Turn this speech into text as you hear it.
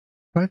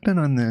So I've been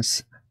on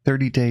this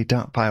 30-day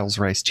 .files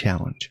rice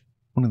challenge.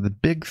 One of the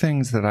big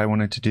things that I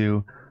wanted to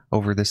do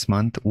over this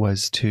month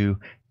was to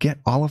get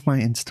all of my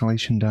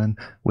installation done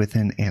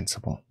within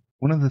Ansible.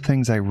 One of the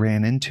things I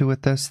ran into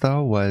with this,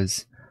 though,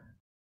 was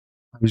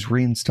I was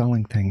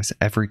reinstalling things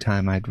every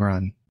time I'd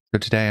run. So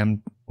today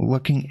I'm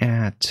looking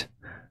at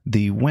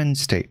the when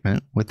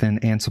statement within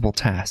Ansible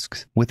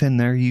tasks. Within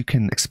there, you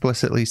can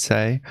explicitly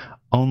say,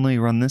 only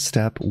run this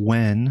step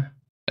when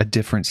a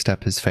different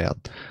step has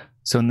failed.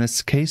 So in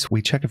this case,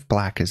 we check if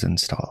black is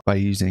installed by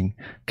using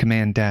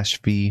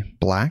Command-V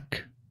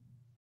black.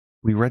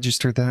 We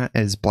register that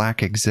as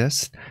black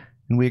exists,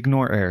 and we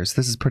ignore errors.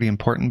 This is pretty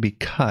important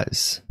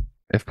because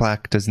if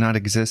black does not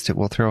exist, it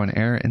will throw an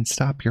error and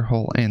stop your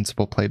whole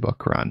Ansible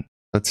playbook run.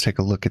 Let's take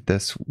a look at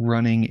this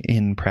running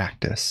in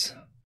practice.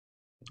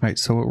 All right,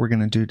 so what we're going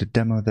to do to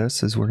demo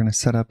this is we're going to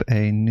set up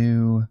a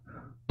new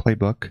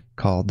playbook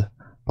called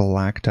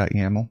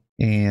black.yaml,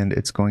 and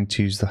it's going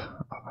to use the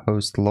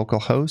host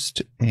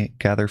localhost,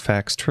 gather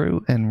facts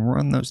true, and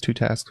run those two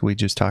tasks we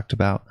just talked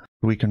about.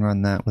 We can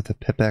run that with a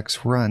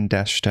pipx run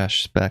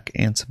 --spec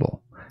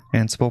ansible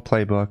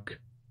playbook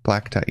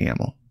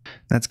black.yaml.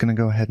 That's going to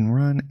go ahead and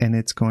run, and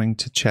it's going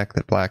to check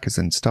that black is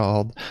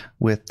installed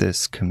with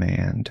this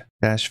command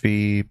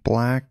 -v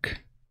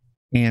black,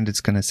 and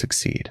it's going to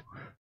succeed.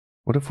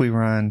 What if we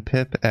run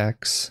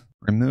pipx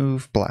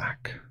remove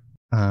black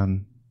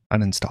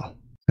uninstall?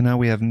 So now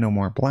we have no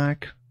more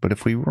black, but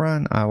if we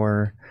run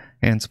our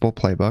Ansible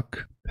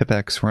playbook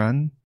pipx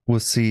run, we'll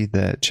see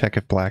that check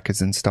if black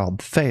is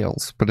installed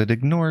fails, but it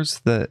ignores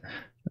that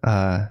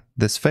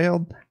this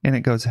failed, and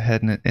it goes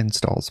ahead and it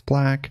installs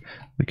black.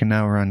 We can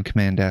now run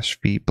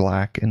Command-V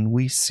black, and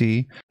we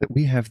see that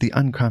we have the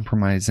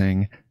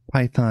uncompromising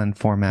Python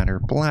formatter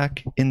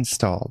black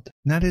installed.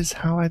 And that is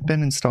how I've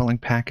been installing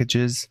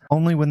packages,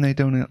 only when they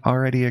don't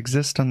already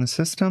exist on the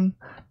system.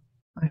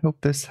 I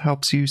hope this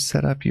helps you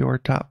set up your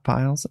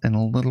 .files in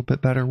a little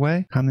bit better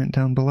way. Comment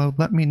down below.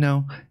 Let me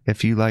know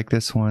if you like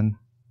this one.